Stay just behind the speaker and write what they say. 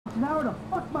Now to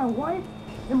fuck my wife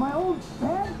in my own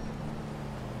bed?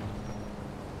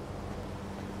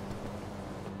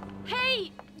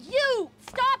 Hey, you!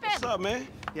 Stop it! What's up, man?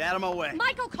 Get out of my way.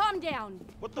 Michael, calm down.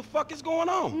 What the fuck is going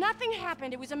on? Nothing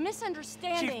happened. It was a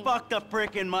misunderstanding. She fucked a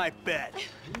prick in my bed.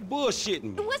 You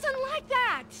bullshitting It me. wasn't like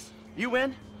that. You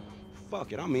in?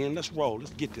 Fuck it, I'm in. Let's roll.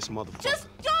 Let's get this motherfucker. Just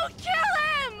don't kill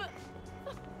him!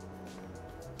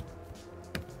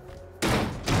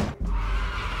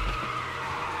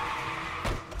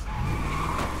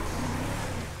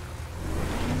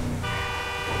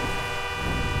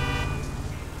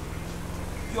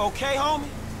 You okay, homie?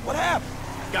 What happened?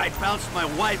 Guy bounced my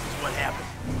wife is what happened.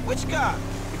 Which guy?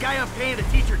 The guy I'm paying to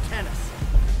teach her tennis.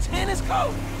 Tennis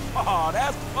coach? Oh,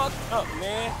 that's fucked up,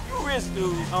 man. You rich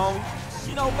dudes, homie.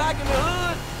 You know, back in the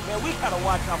hood, man, we gotta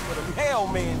watch out for the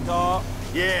mailman, dawg.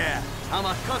 Yeah, I'm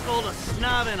a cuckold, a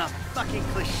snob, and a fucking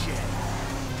cliche.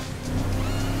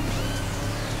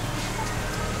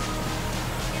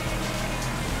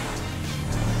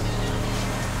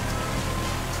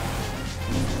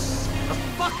 The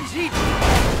fuck is he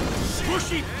doing?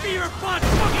 Bushy, beer, butt,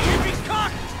 fucking hippie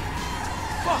cock!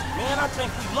 Fuck, man, I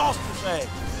think we lost his ass.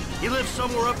 He lives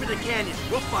somewhere up in the canyon.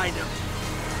 We'll find him.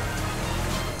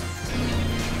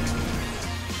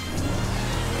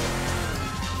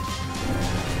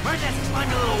 Where'd that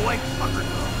slimy little white fucker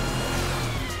go?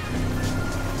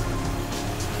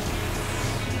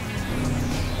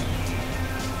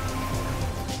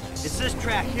 It's this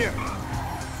track here.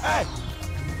 Hey,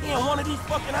 he in one of these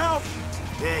fucking houses.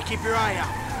 Yeah, keep your eye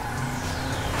out.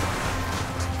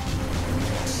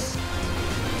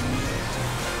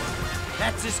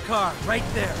 That's his car, right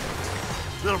there.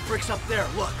 Little prick's up there,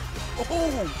 look.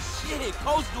 Oh, shit,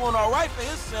 Coach doing all right for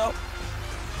himself.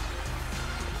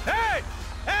 Hey!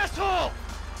 Asshole!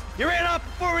 You ran off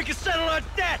before we could settle our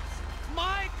debts!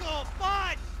 Michael,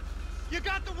 bud! You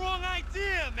got the wrong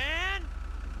idea, man!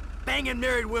 Banging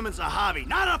married women's a hobby,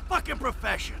 not a fucking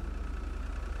profession.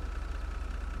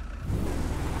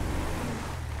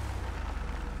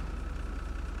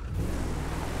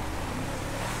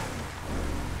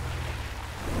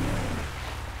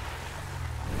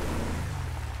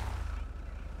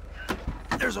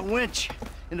 There's a winch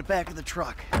in the back of the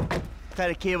truck. Tied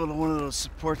a cable to one of those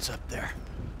supports up there.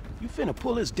 You finna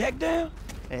pull his deck down?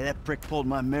 Hey, that prick pulled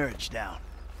my marriage down.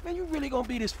 Man, you really gonna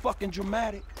be this fucking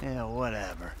dramatic? Yeah,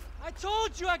 whatever. I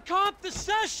told you I'd comp the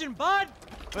session, bud!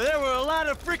 But there were a lot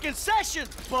of freaking sessions,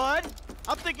 bud!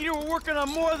 I'm thinking you were working on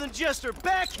more than just her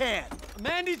backhand.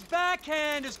 Mandy's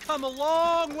backhand has come a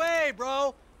long way,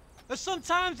 bro. But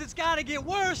sometimes it's gotta get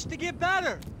worse to get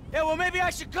better. Yeah, well, maybe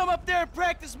I should come up there and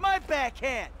practice my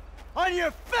backhand. On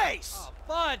your face! Oh,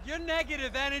 bud, your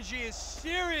negative energy is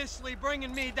seriously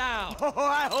bringing me down. Oh,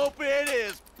 I hope it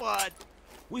is, bud.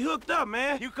 We hooked up,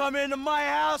 man. You come into my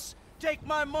house, take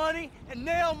my money, and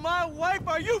nail my wife?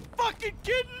 Are you fucking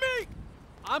kidding me?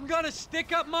 I'm gonna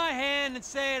stick up my hand and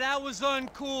say that was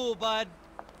uncool, bud.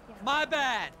 My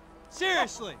bad.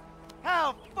 Seriously.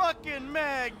 How fucking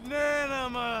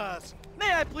magnanimous!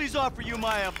 May I please offer you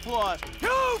my applause?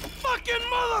 You fucking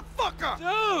motherfucker!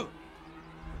 Dude!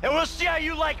 And we'll see how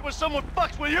you like it when someone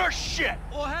fucks with your shit!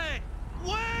 Oh, hey!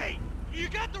 Wait! You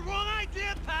got the wrong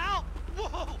idea, pal!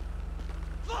 Whoa!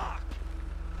 Fuck!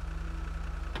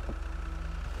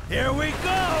 Here we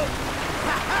go!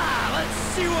 Ha ha! Let's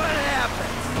see what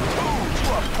happens! Dude, you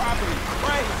are probably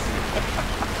crazy.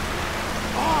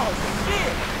 Oh,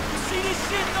 shit! You see this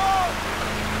shit, dog?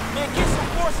 Man, get some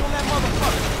force on that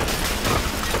motherfucker.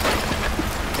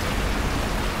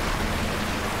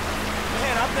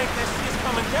 Man, I think that shit's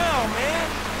coming down, man.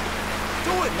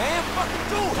 Do it, man. Fucking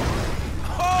do it.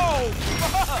 Oh,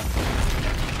 fuck.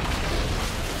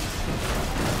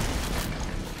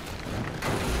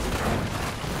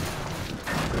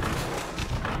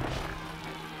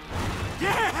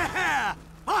 Yeah!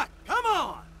 Fuck, come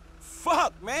on!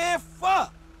 Fuck, man,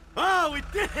 fuck. Oh, we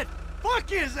did it! Fuck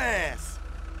his ass!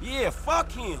 Yeah,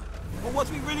 fuck him. But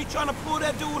was we really trying to pull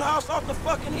that dude's house off the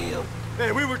fucking hill?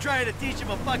 Hey, we were trying to teach him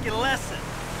a fucking lesson.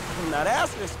 Now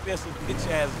that's an expensive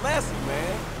bitch-ass lesson,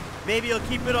 man. Maybe he'll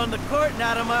keep it on the court and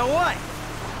out of my wife.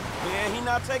 Man, he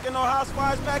not taking no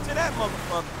housewives back to that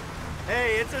motherfucker.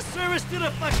 Hey, it's a service to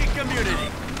the fucking community.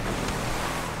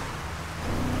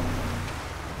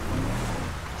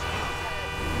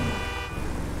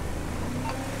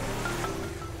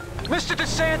 Mr.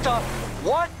 DeSanta,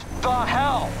 what the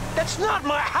hell? That's not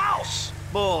my house!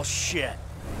 Bullshit.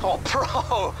 Oh,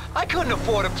 bro, I couldn't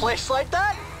afford a place like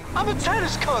that. I'm a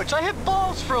tennis coach. I hit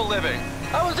balls for a living.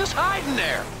 I was just hiding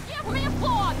there. Give me a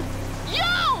phone!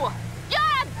 You! You're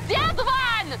a dead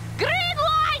one! Green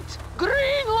light!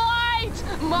 Green light!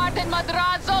 Martin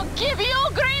Madrazo, give you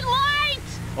green light!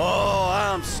 Oh,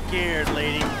 I'm scared,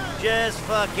 lady. Just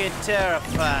fucking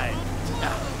terrified.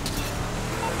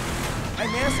 Hey,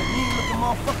 man, that's some mean-looking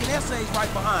motherfucking essays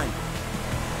right behind you.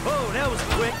 Oh, that was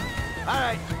quick. All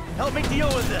right, help me deal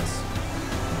with this.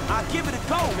 I'll give it a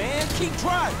go, man. Keep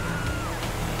driving.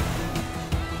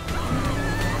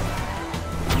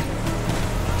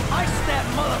 Ice that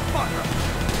motherfucker!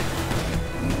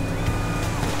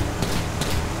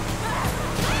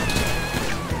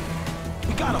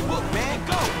 We got a book, man.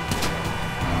 Go.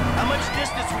 How much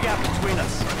distance we got between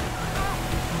us?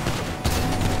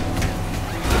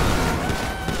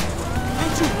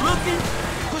 Ain't you looking?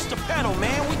 Push the pedal,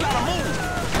 man. We gotta move.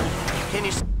 Can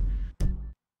you... See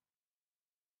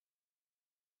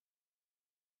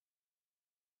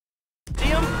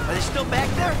them? Are they still back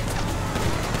there?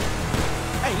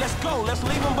 Hey, let's go. Let's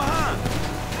leave them behind.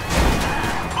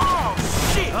 Oh,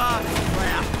 shit. Ah,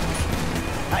 crap.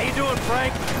 How you doing,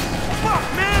 Frank? Fuck,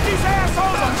 man. These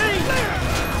assholes are me.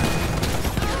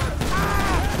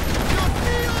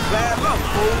 Bad luck,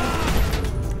 fool.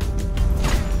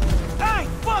 Hey,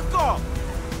 fuck off.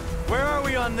 Where are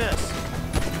we on this?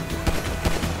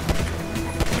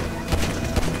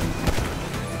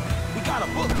 We got a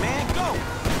book, man. Go.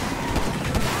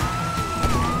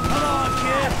 Come on,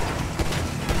 kid.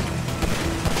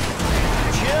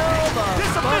 Chill the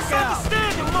This a fuck out.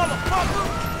 misunderstanding, motherfucker.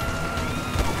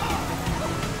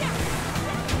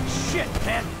 Shit,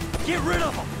 man. Get rid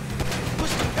of them.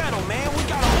 Push the pedal, man. We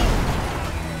gotta move.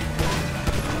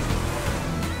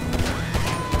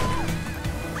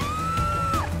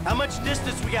 How much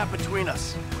distance we got between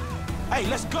us? Hey,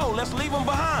 let's go. Let's leave them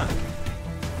behind.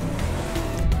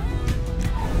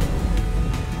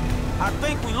 I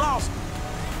think we lost them.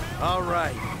 All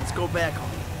right, let's go back home.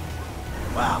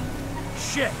 Wow.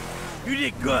 Shit. You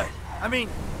did good. I mean,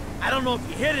 I don't know if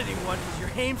you hit anyone because your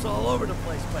aim's all over the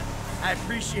place, but I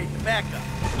appreciate the backup.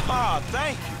 Ah,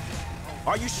 thank you.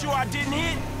 Are you sure I didn't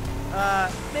hit?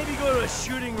 Maybe go to a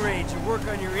shooting range and work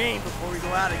on your aim before we go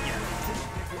out again.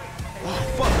 Oh,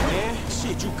 fuck, man.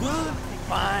 Shit, you good?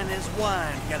 Fine as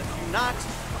wine. Got a few knocks?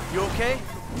 You okay?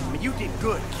 I mean, you did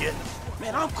good, kid.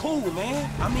 Man, I'm cool, man.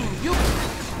 I mean, you.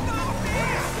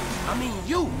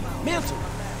 Mentally.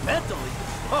 Mentally?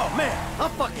 Oh, man,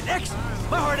 I'm fucking excellent.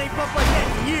 My heart ain't pumped like that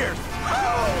in years.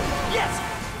 Oh, yes!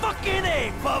 Fucking A,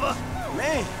 Bubba!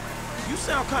 Man, you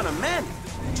sound kind of manic.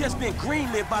 You just been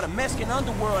greenlit by the Mexican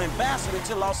underworld ambassador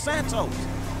to Los Santos.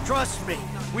 Trust me,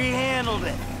 we handled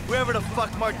it. Whoever the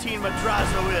fuck Martin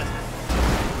Madrazo is.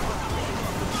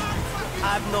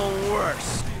 I've known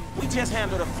worse. We just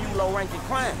handled a few low-ranking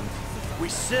crimes. We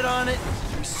sit on it,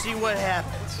 we see what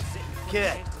happens.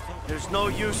 Kid, there's no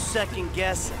use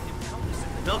second-guessing.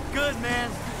 Felt good, man.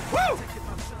 Woo!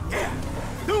 Yeah,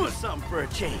 doing something for a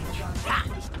change. Ha!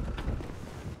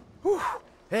 Whew.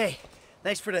 Hey,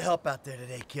 thanks for the help out there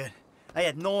today, kid. I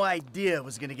had no idea it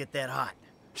was gonna get that hot.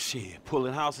 Shit,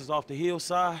 pulling houses off the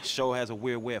hillside sure has a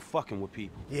weird way of fucking with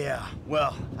people. Yeah,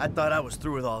 well, I thought I was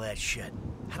through with all that shit.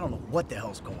 I don't know what the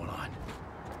hell's going on.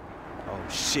 Oh,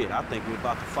 shit, I think we're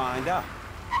about to find out.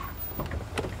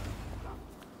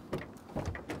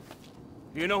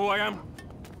 You know who I am?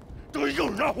 Do you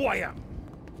know who I am?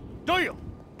 Do you?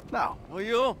 No, well,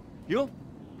 you? You?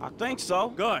 I think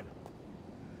so. Good.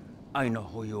 I know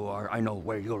who you are. I know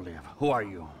where you live. Who are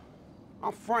you?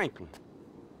 I'm Franklin.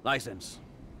 License.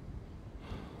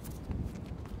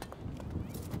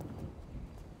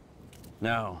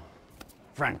 Now,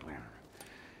 Franklin,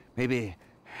 maybe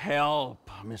help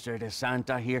Mr. De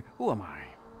Santa here. Who am I?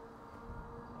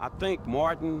 I think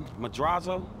Martin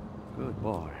Madrazo. Good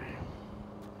boy.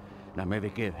 Now maybe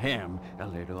give him a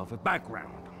little of a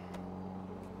background.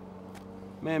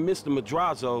 Man, Mr.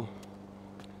 Madrazo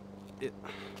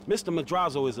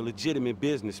is a legitimate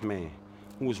businessman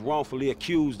who was wrongfully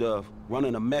accused of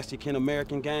running a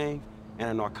Mexican-American gang and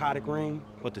a narcotic ring,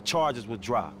 but the charges were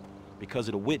dropped because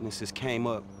of the witnesses came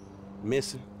up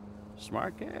missing.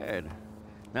 Smart kid.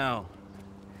 Now,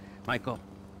 Michael,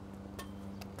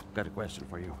 got a question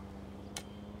for you.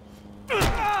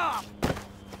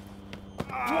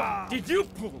 What did you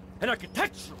pull an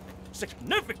architectural,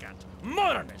 significant,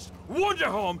 modernist wonder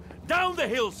home down the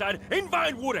hillside in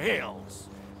Vinewood Hills?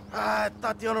 I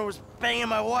thought the owner was banging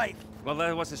my wife. Well,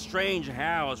 that was a strange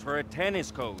house for a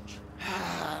tennis coach.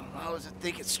 I wasn't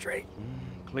thinking straight.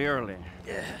 Clearly.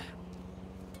 Yeah.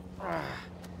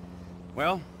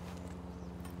 Well,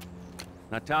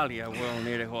 Natalia will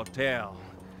need a hotel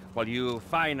while you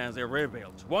finance the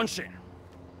rebuild, won't she?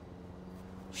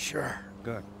 Sure.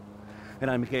 Good.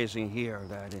 And I'm guessing here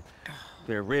that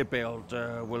The rebuild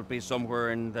will be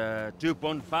somewhere in the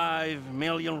 2.5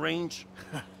 million range.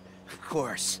 Of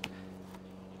course.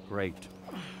 Great.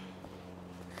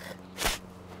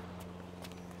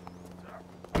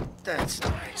 That's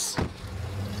nice.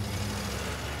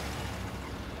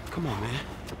 Come on, man.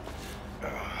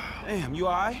 Damn, you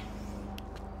all right?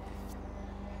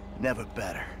 Never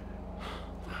better.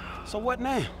 So what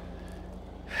now?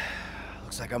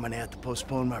 Looks like I'm gonna have to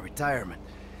postpone my retirement.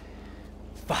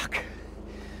 Fuck.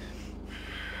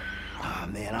 Oh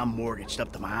man, I'm mortgaged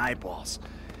up to my eyeballs.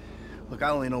 Look, I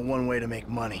only know one way to make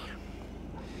money.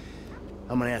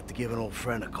 I'm gonna have to give an old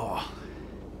friend a call.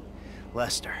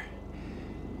 Lester.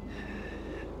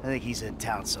 I think he's in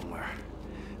town somewhere.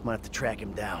 I'm gonna have to track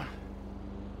him down.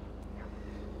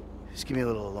 Just give me a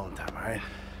little alone time, all right?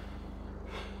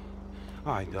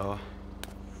 All right, dawg.